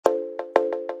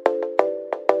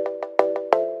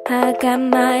I got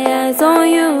my eyes on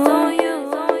you.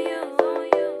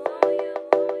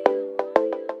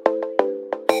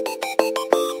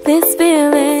 This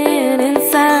feeling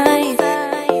inside,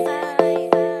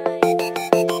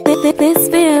 this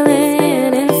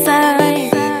feeling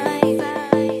inside.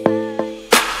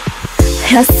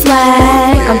 Your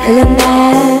swag, I'm feeling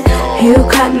that. You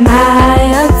caught my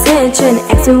attention,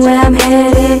 ask me where I'm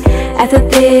headed. After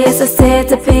this, I said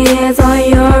depends on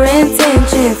your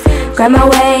intentions. Grab my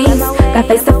waist, got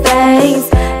face to face.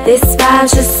 This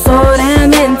vibe's just so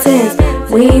damn intense.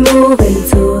 We moving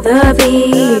to the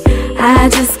beat. I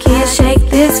just can't shake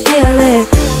this feeling.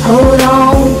 Hold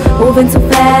on, moving too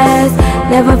fast.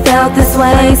 Never felt this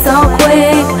way so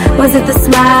quick. Was it the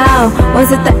smile?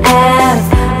 Was it the abs?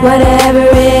 Whatever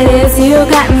it is, you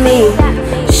got me.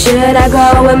 Should I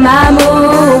go with my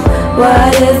move?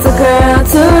 What is a girl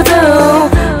to do?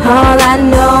 All I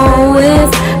know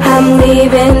is I'm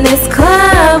leaving this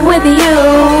club with you.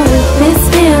 This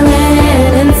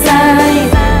feeling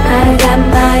inside, I got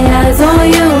my eyes on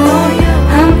you.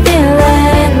 I'm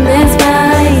feeling this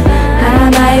vibe, I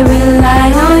might rely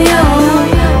on you.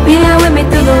 Be there with me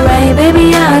through the rain,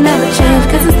 baby, I'll never change,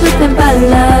 cause it's nothing but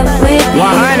love with you.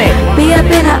 100. Be up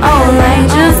in our own lane,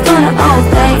 just doing our own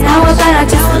thing. How about I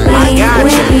just leave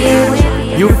with you?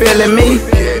 You feeling me?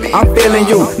 I'm feeling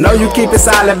you. Know you keep it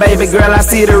solid, baby girl, I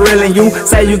see the real in you.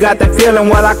 Say you got that feeling,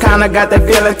 well I kinda got that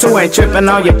feeling too. Ain't tripping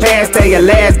on your past, tell your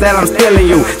last that I'm stealing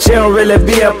you. She don't really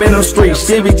be up in them streets,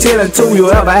 she be chillin' too.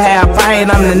 You ever have pain,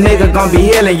 I'm the nigga gon'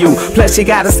 be healing you. Plus she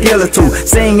got a skill or two,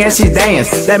 sing and she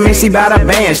dance, that means she bout a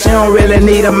band. She don't really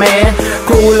need a man,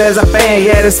 cool as a fan.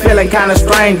 Yeah, this feeling kinda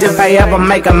strange. If I ever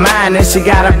make a mind, then she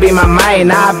gotta be my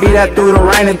main. I'll be there through the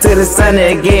rain until it's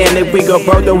sunny again. If we go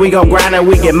broke, then we gon' grind and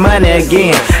we get money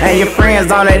again. And your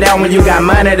friends on it down when you got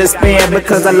money to spend,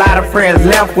 because a lot of friends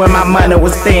left when my money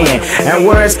was thin. And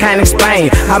words can't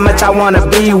explain how much I wanna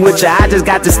be with you. I just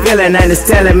got this feeling and it's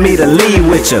telling me to leave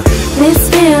with you. This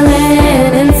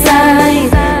feeling inside,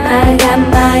 I got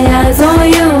my eyes on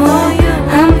you.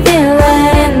 I'm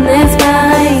feeling this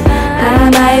vibe, I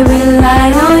might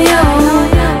rely on you.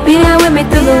 Be there with me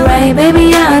through the rain,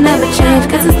 baby, I'll never change,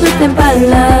 cause it's nothing but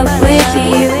love with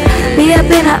you. Be up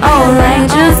in our own lane,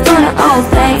 just doing our own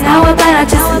thing. How about I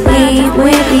just leave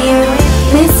with you?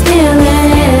 This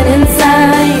feeling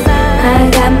inside, I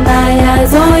got my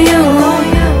eyes on you.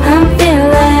 I'm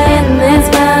feeling this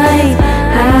vibe,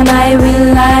 I might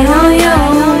rely on you.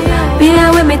 Be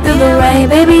there with me through the rain,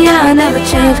 baby, I'll never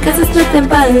change, cause it's nothing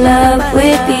but love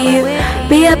with you.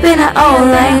 Be up in our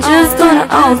own lane, just doing our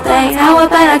own thing. How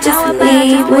about I just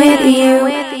leave with you?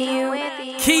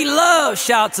 Key Love,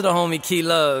 shout out to the homie Key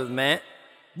Love, man.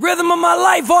 Rhythm of my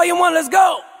life, volume 1, let's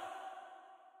go.